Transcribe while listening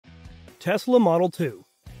Tesla Model 2.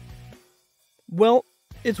 Well,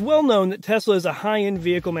 it's well known that Tesla is a high-end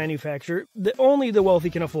vehicle manufacturer that only the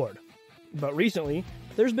wealthy can afford. But recently,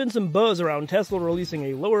 there's been some buzz around Tesla releasing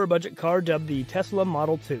a lower-budget car dubbed the Tesla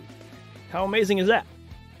Model 2. How amazing is that?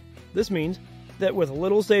 This means that with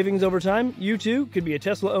little savings over time, you too could be a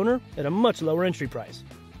Tesla owner at a much lower entry price.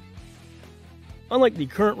 Unlike the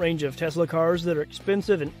current range of Tesla cars that are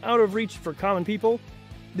expensive and out of reach for common people,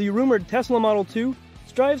 the rumored Tesla Model 2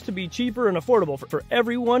 strives to be cheaper and affordable for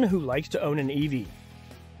everyone who likes to own an EV.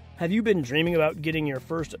 Have you been dreaming about getting your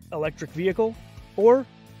first electric vehicle? Or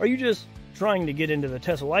are you just trying to get into the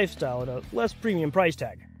Tesla lifestyle at a less premium price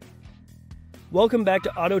tag? Welcome back to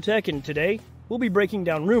AutoTech, and today we'll be breaking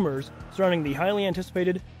down rumors surrounding the highly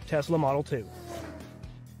anticipated Tesla Model 2.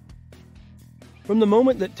 From the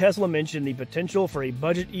moment that Tesla mentioned the potential for a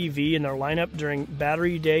budget EV in their lineup during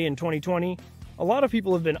Battery Day in 2020, a lot of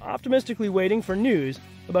people have been optimistically waiting for news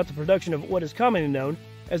about the production of what is commonly known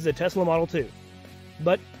as the Tesla Model 2.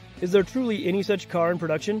 But is there truly any such car in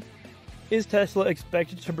production? Is Tesla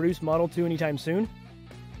expected to produce Model 2 anytime soon?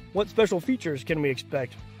 What special features can we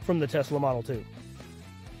expect from the Tesla Model 2?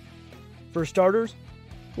 For starters,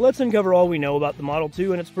 let's uncover all we know about the Model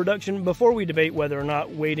 2 and its production before we debate whether or not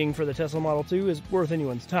waiting for the Tesla Model 2 is worth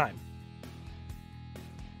anyone's time.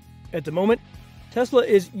 At the moment, Tesla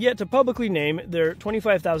is yet to publicly name their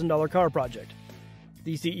 $25,000 car project.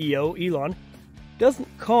 The CEO, Elon,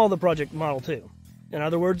 doesn't call the project Model 2. In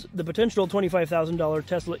other words, the potential $25,000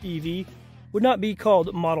 Tesla EV would not be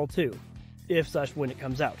called Model 2, if/when it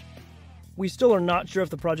comes out. We still are not sure if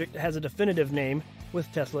the project has a definitive name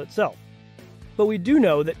with Tesla itself. But we do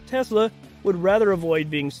know that Tesla would rather avoid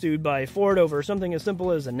being sued by Ford over something as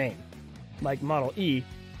simple as a name. Like Model E,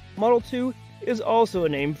 Model 2 is also a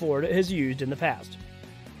name Ford has used in the past.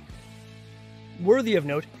 Worthy of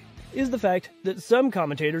note is the fact that some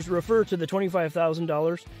commentators refer to the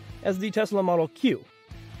 $25,000 as the Tesla Model Q.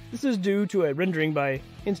 This is due to a rendering by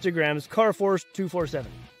Instagram's CarForce247.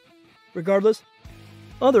 Regardless,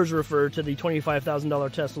 others refer to the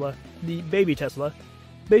 $25,000 Tesla, the baby Tesla,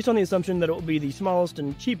 based on the assumption that it will be the smallest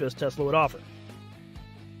and cheapest Tesla would offer.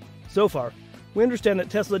 So far, we understand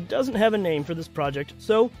that Tesla doesn't have a name for this project,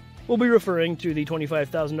 so we'll be referring to the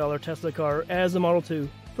 $25,000 Tesla car as the Model 2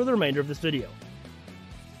 for the remainder of this video.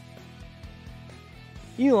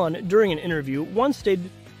 Elon, during an interview, once stated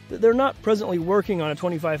that they're not presently working on a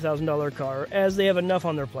 $25,000 car as they have enough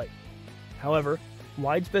on their plate. However,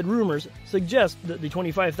 widespread rumors suggest that the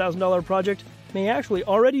 $25,000 project may actually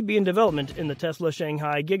already be in development in the Tesla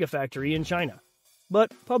Shanghai Gigafactory in China.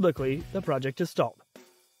 But publicly, the project is stalled.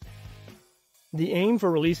 The aim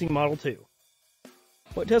for releasing Model 2.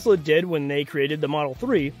 What Tesla did when they created the Model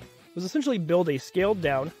 3 was essentially build a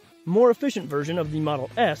scaled-down, more efficient version of the Model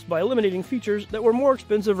S by eliminating features that were more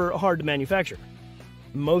expensive or hard to manufacture.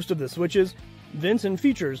 Most of the switches, vents, and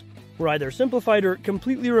features were either simplified or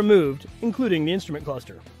completely removed, including the instrument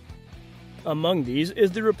cluster. Among these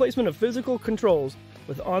is the replacement of physical controls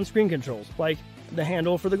with on-screen controls, like the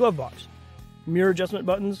handle for the glove box, mirror adjustment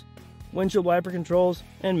buttons, windshield wiper controls,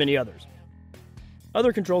 and many others.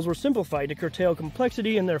 Other controls were simplified to curtail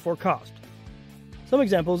complexity and therefore cost. Some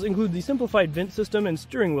examples include the simplified vent system and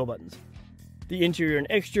steering wheel buttons. The interior and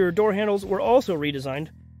exterior door handles were also redesigned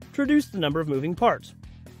to reduce the number of moving parts.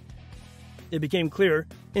 It became clear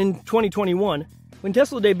in 2021 when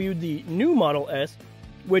Tesla debuted the new Model S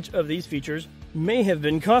which of these features may have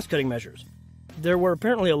been cost-cutting measures. There were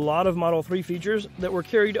apparently a lot of Model 3 features that were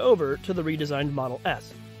carried over to the redesigned Model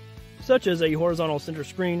S, such as a horizontal center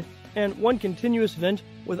screen and one continuous vent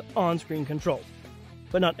with on-screen controls.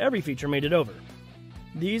 But not every feature made it over.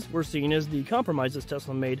 These were seen as the compromises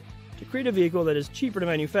Tesla made to create a vehicle that is cheaper to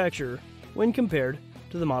manufacture when compared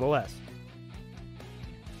to the Model S.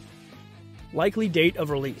 Likely date of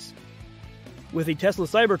release. With the Tesla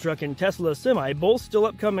Cybertruck and Tesla Semi both still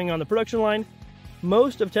upcoming on the production line,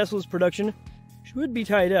 most of Tesla's production should be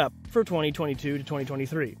tied up for 2022 to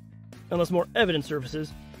 2023. Unless more evidence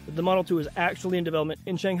surfaces that the Model 2 is actually in development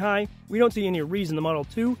in Shanghai, we don't see any reason the Model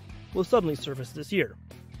 2 will suddenly surface this year.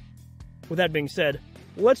 With that being said,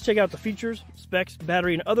 let's check out the features, specs,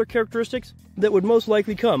 battery, and other characteristics that would most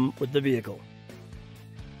likely come with the vehicle.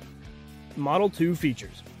 Model 2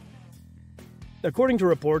 features. According to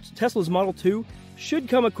reports, Tesla's Model 2 should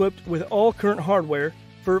come equipped with all current hardware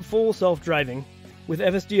for full self-driving, with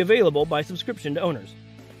FSD available by subscription to owners.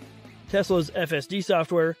 Tesla's FSD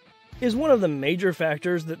software is one of the major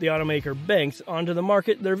factors that the automaker banks onto the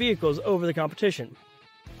market their vehicles over the competition,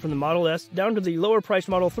 from the Model S down to the lower-priced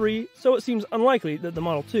Model 3, so it seems unlikely that the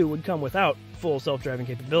Model 2 would come without full self-driving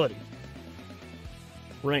capability.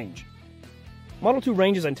 Range. Model 2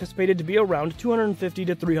 range is anticipated to be around 250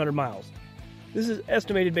 to 300 miles. This is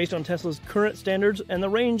estimated based on Tesla's current standards and the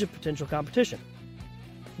range of potential competition.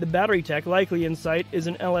 The battery tech likely in sight is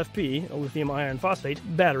an LFP, a lithium iron phosphate,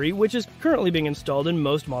 battery, which is currently being installed in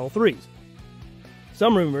most Model 3s.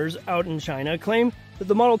 Some rumors out in China claim that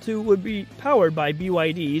the Model 2 would be powered by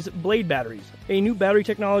BYD's Blade batteries, a new battery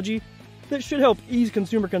technology that should help ease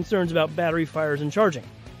consumer concerns about battery fires and charging.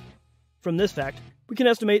 From this fact, we can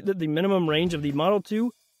estimate that the minimum range of the Model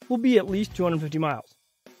 2 will be at least 250 miles,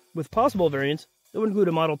 with possible variants that would include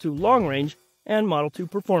a Model 2 long range and Model 2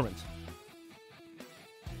 performance.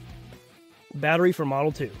 Battery for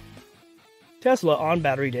Model 2. Tesla, on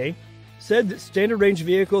Battery Day, said that standard range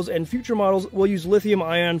vehicles and future models will use lithium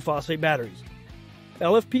iron phosphate batteries.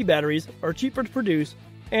 LFP batteries are cheaper to produce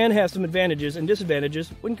and have some advantages and disadvantages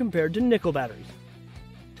when compared to nickel batteries.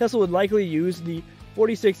 Tesla would likely use the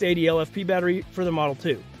 4680 LFP battery for the Model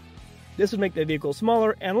 2. This would make the vehicle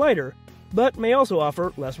smaller and lighter, but may also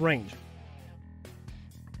offer less range.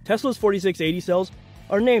 Tesla's 4680 cells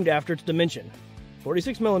are named after its dimension,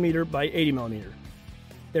 46mm by 80mm.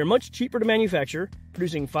 They're much cheaper to manufacture,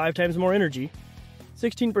 producing 5 times more energy,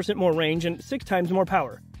 16% more range, and 6 times more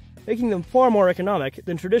power, making them far more economic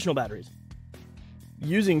than traditional batteries.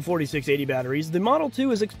 Using 4680 batteries, the Model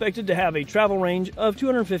 2 is expected to have a travel range of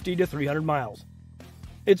 250 to 300 miles.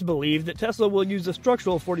 It's believed that Tesla will use the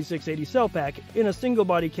structural 4680 cell pack in a single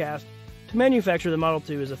body cast to manufacture the Model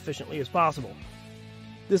 2 as efficiently as possible.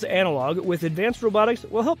 This analog with advanced robotics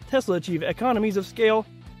will help Tesla achieve economies of scale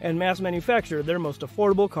and mass manufacture their most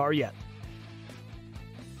affordable car yet.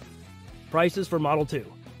 Prices for Model 2.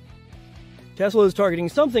 Tesla is targeting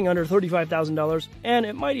something under $35,000, and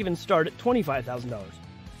it might even start at $25,000.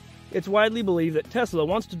 It's widely believed that Tesla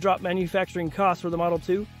wants to drop manufacturing costs for the Model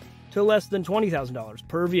 2 to less than $20,000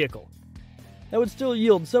 per vehicle. That would still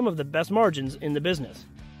yield some of the best margins in the business.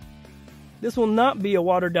 This will not be a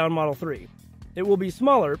watered-down Model 3. It will be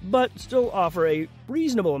smaller, but still offer a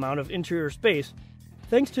reasonable amount of interior space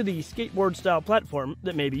thanks to the skateboard-style platform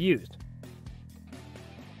that may be used.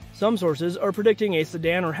 Some sources are predicting a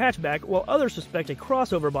sedan or hatchback, while others suspect a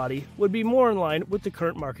crossover body would be more in line with the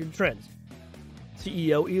current market trends.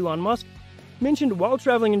 CEO Elon Musk mentioned while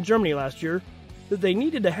traveling in Germany last year that they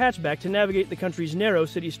needed a hatchback to navigate the country's narrow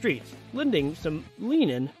city streets, lending some lean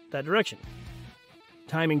in that direction.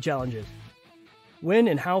 Timing challenges. When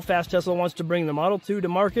and how fast Tesla wants to bring the Model 2 to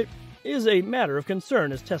market is a matter of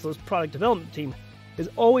concern, as Tesla's product development team is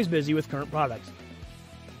always busy with current products.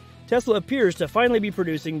 Tesla appears to finally be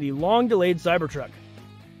producing the long-delayed Cybertruck.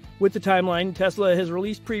 With the timeline Tesla has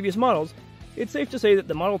released previous models, it's safe to say that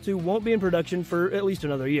the Model 2 won't be in production for at least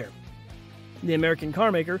another year. The American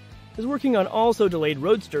carmaker is working on also delayed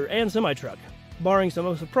Roadster and semi-truck. Barring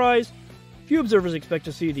some surprise, few observers expect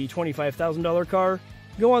to see the $25,000 car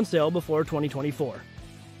go on sale before 2024.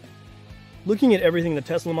 Looking at everything the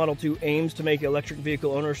Tesla Model 2 aims to make electric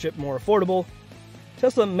vehicle ownership more affordable,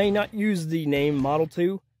 Tesla may not use the name Model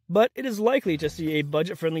 2, but it is likely to see a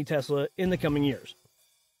budget-friendly Tesla in the coming years.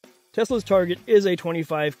 Tesla's target is a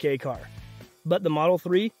 $25,000 car, but the Model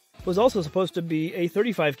 3 was also supposed to be a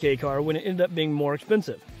 $35,000 car when it ended up being more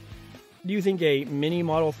expensive. Do you think a mini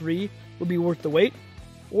Model 3 would be worth the wait?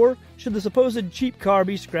 Or should the supposed cheap car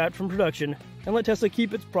be scrapped from production and let Tesla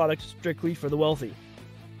keep its product strictly for the wealthy?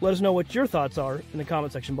 Let us know what your thoughts are in the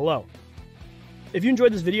comment section below. If you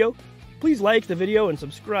enjoyed this video, please like the video and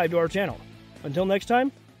subscribe to our channel. Until next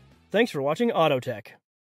time, thanks for watching Autotech.